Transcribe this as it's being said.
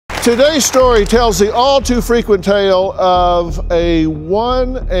Today's story tells the all too frequent tale of a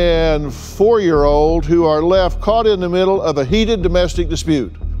 1- and 4-year-old who are left caught in the middle of a heated domestic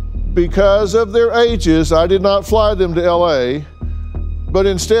dispute. Because of their ages, I did not fly them to LA, but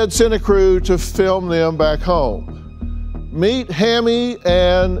instead sent a crew to film them back home. Meet Hammy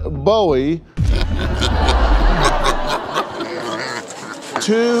and Bowie,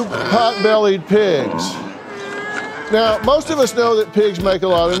 two pot-bellied pigs. Now, most of us know that pigs make a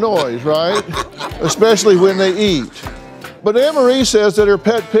lot of noise, right? Especially when they eat. But Anne-Marie says that her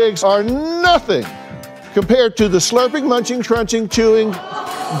pet pigs are nothing compared to the slurping, munching, crunching, chewing,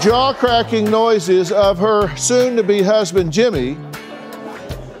 jaw-cracking noises of her soon-to-be husband, Jimmy.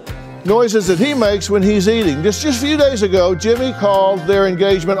 Noises that he makes when he's eating. Just a few days ago, Jimmy called their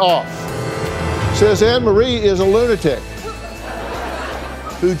engagement off. Says Anne-Marie is a lunatic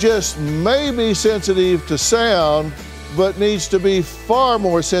who just may be sensitive to sound, but needs to be far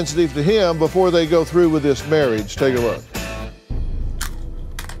more sensitive to him before they go through with this marriage. Take a look.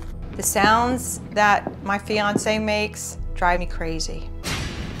 The sounds that my fiancé makes drive me crazy.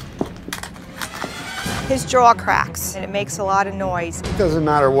 His jaw cracks and it makes a lot of noise. It doesn't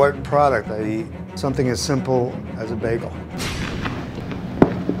matter what product I eat, something as simple as a bagel.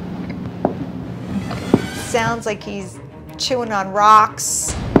 Sounds like he's chewing on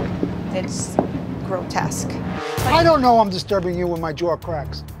rocks. It's grotesque. I don't know I'm disturbing you when my jaw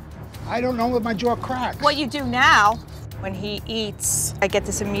cracks. I don't know when my jaw cracks. What you do now, when he eats, I get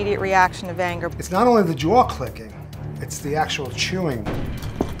this immediate reaction of anger. It's not only the jaw clicking, it's the actual chewing.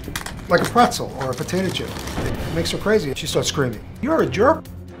 Like a pretzel or a potato chip. It makes her crazy. She starts screaming, "You're a jerk.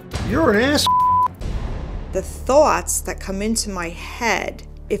 You're an ass." The thoughts that come into my head,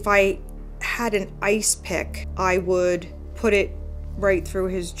 if I had an ice pick, I would put it right through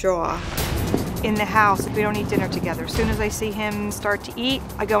his jaw. In the house, we don't eat dinner together. As soon as I see him start to eat,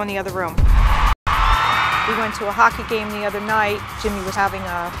 I go in the other room. We went to a hockey game the other night. Jimmy was having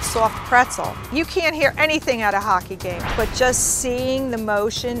a soft pretzel. You can't hear anything at a hockey game, but just seeing the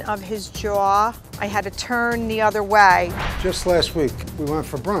motion of his jaw, I had to turn the other way. Just last week, we went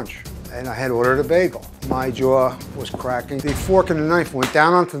for brunch, and I had ordered a bagel. My jaw was cracking. The fork and the knife went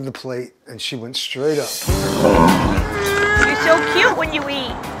down onto the plate, and she went straight up. You're so cute when you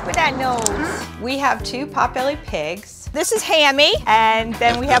eat with that nose. We have two pot-bellied pigs. This is Hammy, and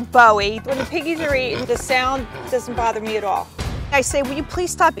then we have Bowie. When the piggies are eating, the sound doesn't bother me at all. I say, will you please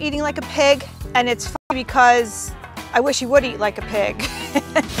stop eating like a pig? And it's funny because I wish he would eat like a pig.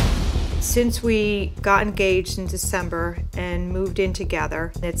 Since we got engaged in December and moved in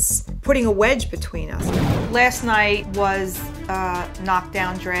together, it's putting a wedge between us. Last night was a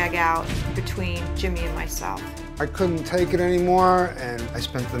knockdown, drag out between Jimmy and myself. I couldn't take it anymore, and I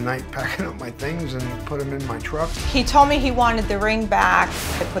spent the night packing up my things and put them in my truck. He told me he wanted the ring back.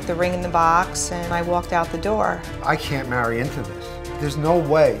 I put the ring in the box and I walked out the door. I can't marry into this. There's no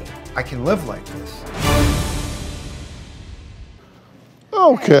way I can live like this.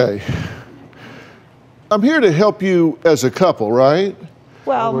 Okay. I'm here to help you as a couple, right?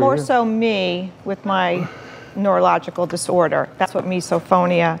 Well, more so me with my neurological disorder. That's what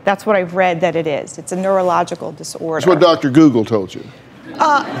misophonia, that's what I've read that it is. It's a neurological disorder. That's what Dr. Google told you.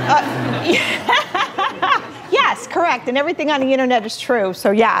 Yes, correct. And everything on the internet is true,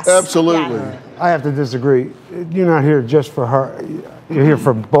 so yes. Absolutely. Yes. I have to disagree. You're not here just for her. You're here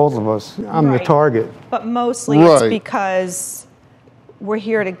for both of us. I'm the target. But mostly it's because we're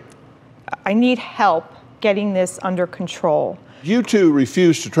here to, I need help getting this under control. You two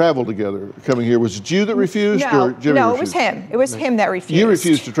refused to travel together coming here. Was it you that refused or Jimmy No, refused? it was him. It was him that refused. You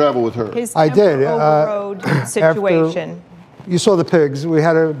refused to travel with her. His I did. overrode situation. You saw the pigs. We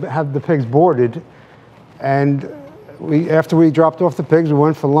had to have the pigs boarded. And after we dropped off the pigs, we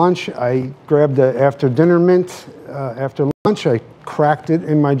went for lunch. I grabbed the after dinner mint. After lunch, I cracked it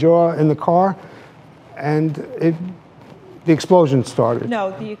in my jaw in the car. And the explosion started.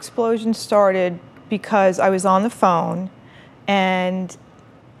 No, the explosion started because I was on the phone. And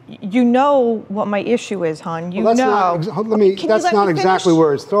you know what my issue is, hon. You know. That's not exactly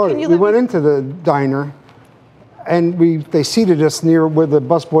where it started. We went into the diner, and they seated us near where the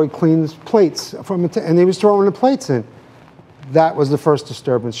busboy cleans plates and he was throwing the plates in. That was the first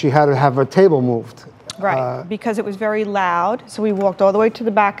disturbance. She had to have a table moved. Right, because it was very loud. So we walked all the way to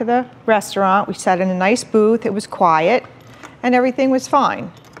the back of the restaurant. We sat in a nice booth. It was quiet, and everything was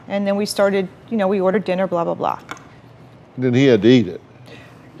fine. And then we started, we ordered dinner, blah, blah, blah. Then he had to eat it.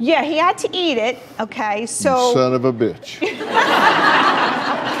 Yeah, he had to eat it, okay, so... Son of a bitch.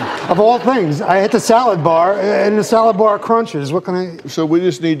 Of all things, I hit the salad bar, and the salad bar crunches. What can I... So we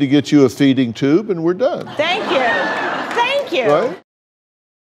just need to get you a feeding tube, and we're done. Thank you. Thank you. Right?